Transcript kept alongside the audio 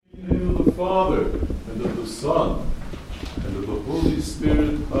the Father, and of the Son, and of the Holy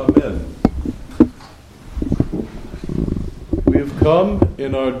Spirit. Amen. We have come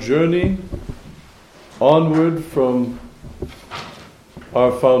in our journey onward from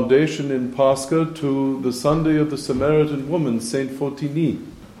our foundation in Pascha to the Sunday of the Samaritan Woman, Saint Fotini.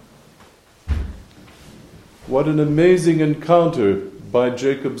 What an amazing encounter by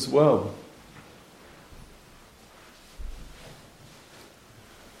Jacob's well.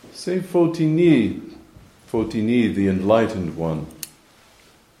 Saint Fotini, the enlightened one.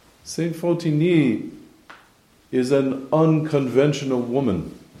 Saint Fotini is an unconventional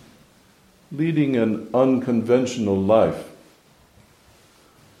woman, leading an unconventional life.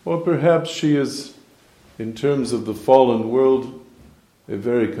 Or perhaps she is, in terms of the fallen world, a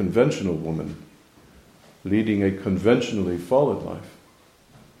very conventional woman, leading a conventionally fallen life.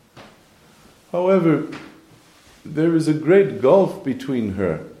 However, there is a great gulf between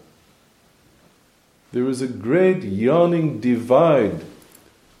her. There is a great yawning divide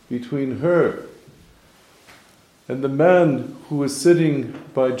between her and the man who is sitting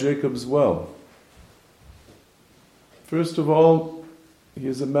by Jacob's well. First of all, he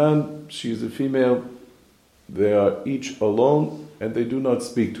is a man, she is a female. They are each alone and they do not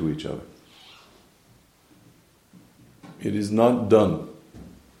speak to each other. It is not done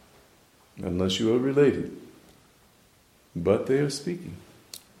unless you are related. But they are speaking.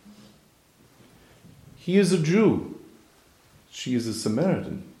 He is a Jew. She is a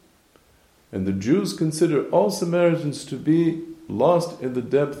Samaritan. And the Jews consider all Samaritans to be lost in the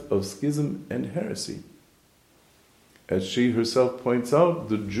depth of schism and heresy. As she herself points out,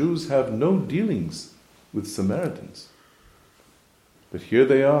 the Jews have no dealings with Samaritans. But here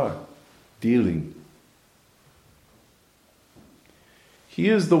they are, dealing. He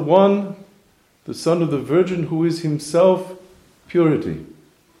is the one, the Son of the Virgin, who is himself purity,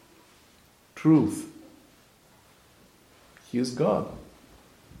 truth. He is God.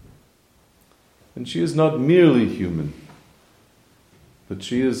 And she is not merely human, but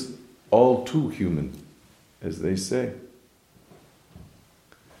she is all too human, as they say.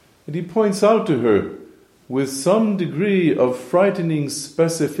 And he points out to her, with some degree of frightening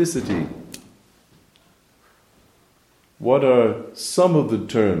specificity, what are some of the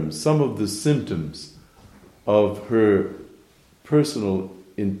terms, some of the symptoms of her personal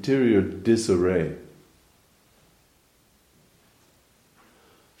interior disarray.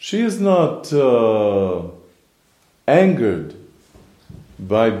 She is not angered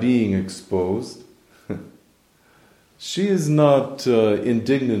by being exposed. She is not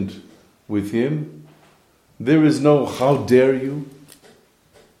indignant with him. There is no "how dare you."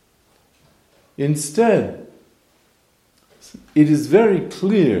 Instead, it is very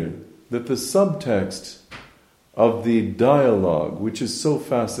clear that the subtext of the dialogue, which is so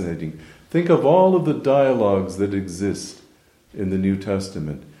fascinating, think of all of the dialogues that exist in the New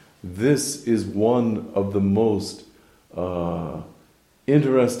Testament. This is one of the most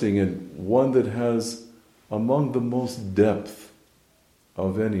interesting and one that has among the most depth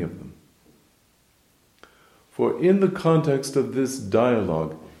of any of them. For in the context of this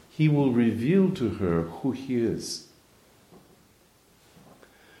dialogue, he will reveal to her who he is.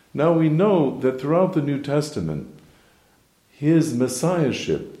 Now we know that throughout the New Testament, his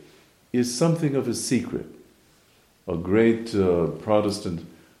messiahship is something of a secret. A great Protestant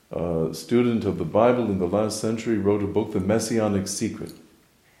student of the Bible in the last century wrote a book, The Messianic Secret.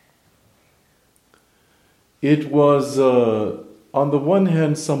 It was, on the one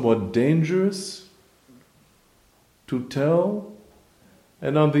hand, somewhat dangerous to tell,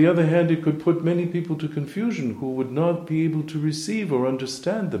 and on the other hand, it could put many people to confusion who would not be able to receive or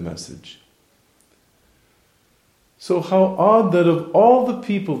understand the message. So how odd that of all the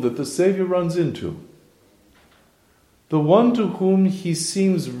people that the Savior runs into, the one to whom he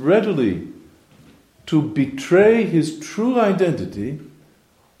seems readily to betray his true identity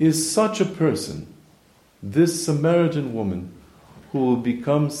is such a person, this Samaritan woman who will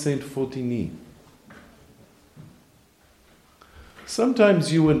become Saint Fotini.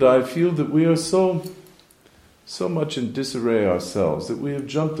 Sometimes you and I feel that we are so much in disarray ourselves, that we have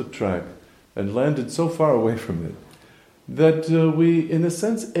jumped the track and landed so far away from it, that we, in a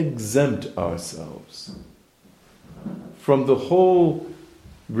sense, exempt ourselves from the whole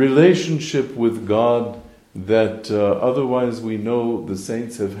relationship with God that otherwise we know the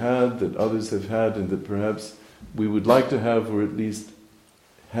saints have had, that others have had, and that perhaps we would like to have, or at least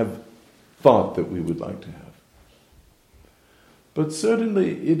have thought that we would like to have. But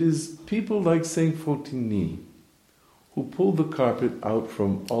certainly it is people like Saint Fotini who pull the carpet out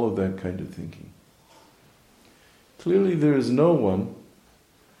from all of that kind of thinking. Clearly there is no one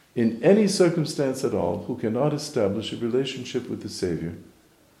in any circumstance at all, who cannot establish a relationship with the Savior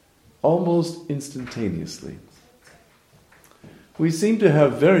almost instantaneously. We seem to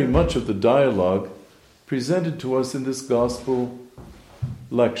have very much of the dialogue presented to us in this gospel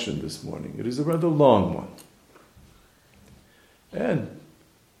lection this morning. It is a rather long one. And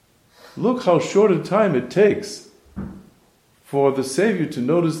look how short a time it takes for the Savior to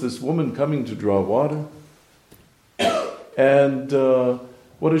notice this woman coming to draw water, and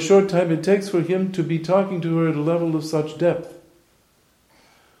what a short time it takes for him to be talking to her at a level of such depth.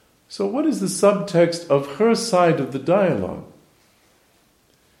 So what is the subtext of her side of the dialogue?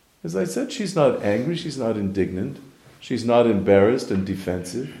 As I said, she's not angry, she's not indignant, she's not embarrassed and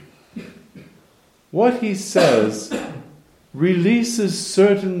defensive. What he says releases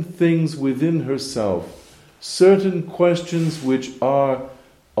certain things within herself, certain questions which are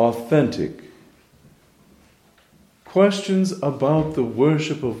authentic, questions about the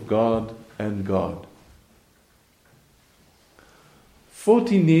worship of God and God.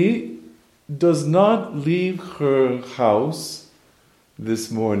 Fotini does not leave her house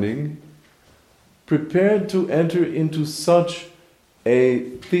this morning prepared to enter into such a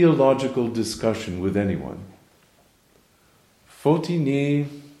theological discussion with anyone. Fotini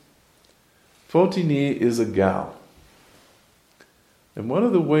is a gal. And one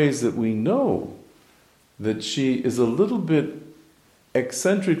of the ways that we know that she is a little bit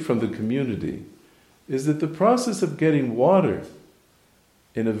eccentric from the community is that the process of getting water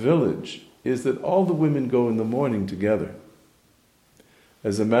in a village is that all the women go in the morning together.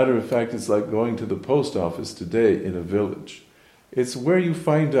 As a matter of fact, it's like going to the post office today in a village. It's where you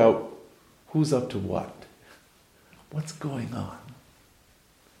find out who's up to what, what's going on.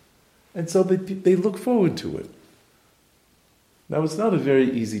 And so they look forward to it. Now, it's not a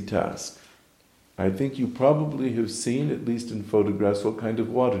very easy task. I think you probably have seen, at least in photographs, what kind of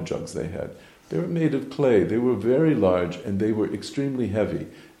water jugs they had. They were made of clay. They were very large and they were extremely heavy.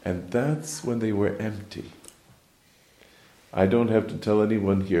 And that's when they were empty. I don't have to tell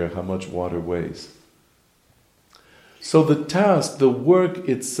anyone here how much water weighs. So the task, the work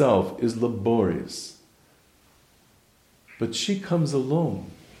itself is laborious. But she comes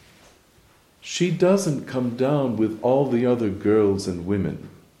alone. She doesn't come down with all the other girls and women,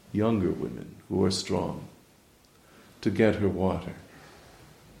 younger women, who are strong, to get her water.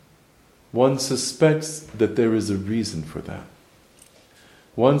 One suspects that there is a reason for that.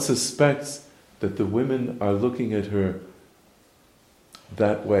 One suspects that the women are looking at her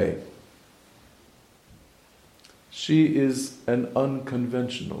that way. She is an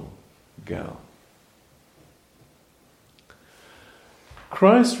unconventional gal.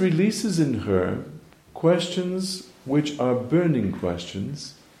 Christ releases in her questions which are burning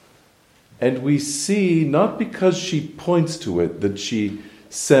questions, and we see, not because she points to it, that she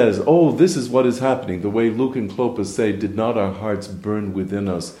says, oh, this is what is happening, the way Luke and Clopas say, did not our hearts burn within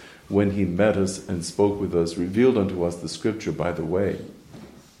us when he met us and spoke with us, revealed unto us the scripture by the way.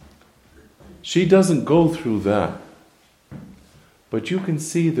 She doesn't go through that, but you can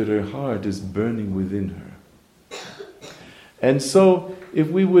see that her heart is burning within her. And so, if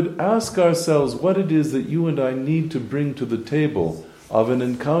we would ask ourselves what it is that you and I need to bring to the table of an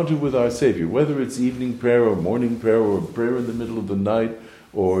encounter with our Savior, whether it's evening prayer or morning prayer or prayer in the middle of the night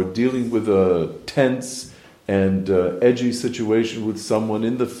or dealing with a tense and edgy situation with someone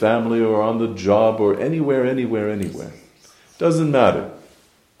in the family or on the job or anywhere. Doesn't matter.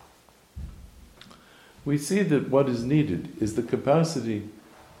 We see that what is needed is the capacity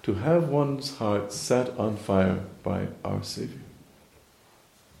to have one's heart set on fire by our Savior.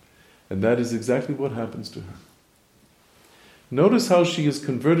 And that is exactly what happens to her. Notice how she is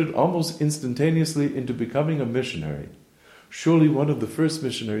converted almost instantaneously into becoming a missionary. Surely one of the first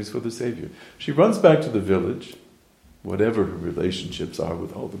missionaries for the Savior. She runs back to the village, whatever her relationships are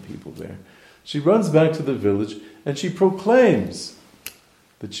with all the people there. She runs back to the village and she proclaims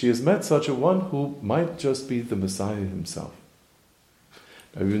that she has met such a one who might just be the Messiah himself.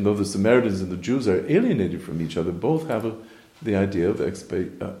 Now, even though the Samaritans and the Jews are alienated from each other, both have the idea of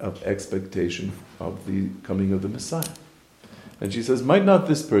expectation of the coming of the Messiah. And she says, might not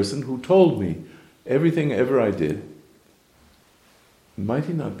this person who told me everything ever I did, might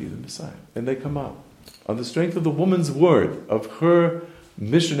he not be the Messiah? And they come out on the strength of the woman's word, of her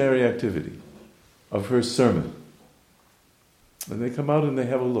missionary activity, of her sermon. And they come out and they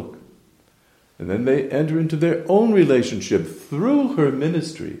have a look. And then they enter into their own relationship through her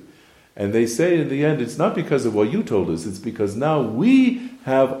ministry. And they say in the end, it's not because of what you told us, it's because now we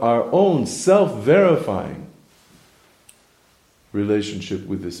have our own self-verifying relationship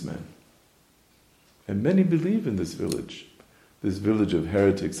with this man. And many believe in this village. this village of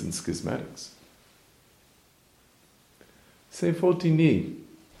heretics and schismatics. Saint Fautini,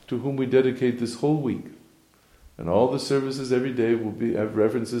 to whom we dedicate this whole week, and all the services every day will have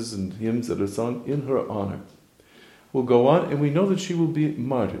references and hymns that are sung in her honor, will go on, and we know that she will be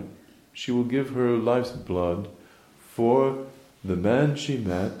martyred. She will give her life's blood for the man she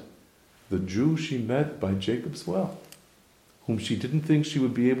met, the Jew she met by Jacob's well, whom she didn't think she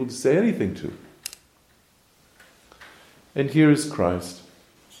would be able to say anything to. And here is Christ,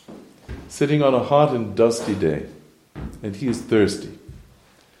 sitting on a hot and dusty day, and he is thirsty.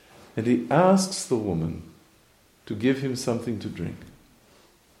 And he asks the woman to give him something to drink.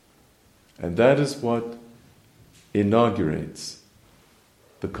 And that is what inaugurates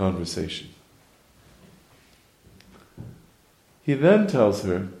the conversation. He then tells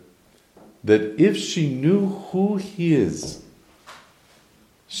her that if she knew who he is,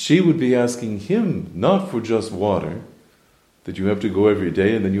 she would be asking him not for just water, that you have to go every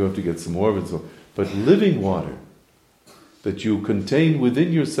day and then you have to get some more of it, but living water that you contain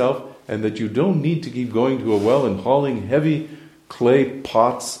within yourself, and that you don't need to keep going to a well and hauling heavy clay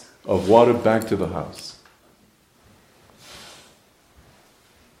pots of water back to the house.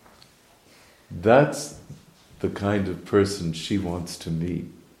 That's the kind of person she wants to meet.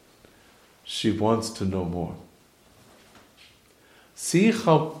 She wants to know more. See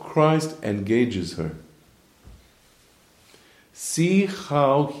how Christ engages her. See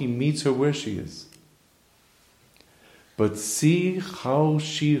how he meets her where she is. But see how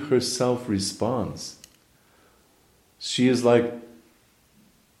she herself responds. She is like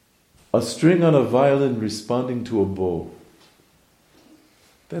a string on a violin responding to a bow.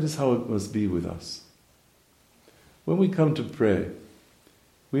 That is how it must be with us. When we come to pray,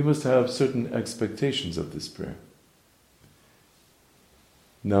 we must have certain expectations of this prayer.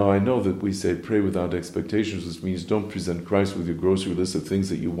 Now I know that we say pray without expectations, which means don't present Christ with your grocery list of things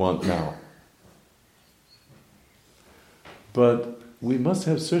that you want now. But we must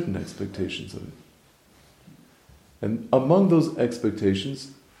have certain expectations of it. And among those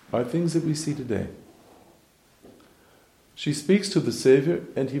expectations are things that we see today. She speaks to the Savior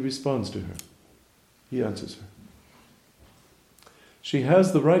and he responds to her. He answers her. She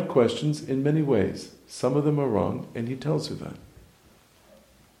has the right questions in many ways. Some of them are wrong, and he tells her that.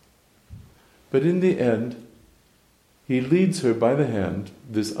 But in the end, he leads her by the hand,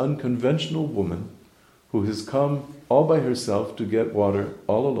 this unconventional woman who has come all by herself to get water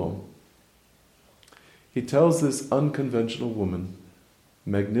all alone. He tells this unconventional woman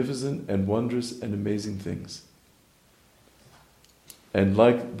magnificent and wondrous and amazing things. And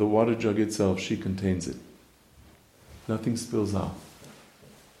like the water jug itself, she contains it. Nothing spills out.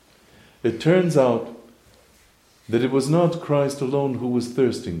 It turns out that it was not Christ alone who was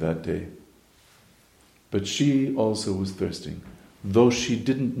thirsting that day, but she also was thirsting, though she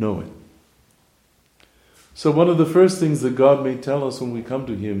didn't know it. So one of the first things that God may tell us when we come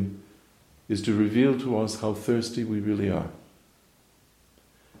to him is to reveal to us how thirsty we really are.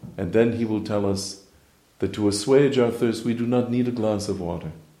 And then he will tell us that to assuage our thirst, we do not need a glass of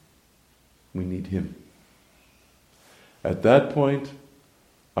water. We need him. At that point,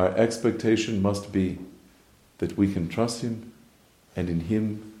 our expectation must be that we can trust him, and in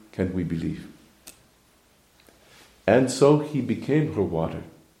him can we believe. And so he became her water.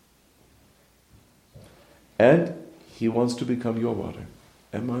 And he wants to become your water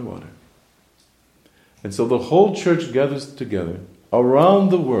and my water. And so the whole church gathers together around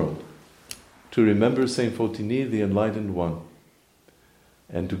the world to remember Saint Fautini, the Enlightened One,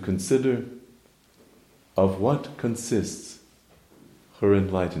 and to consider of what consists her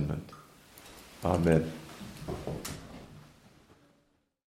enlightenment. Amen.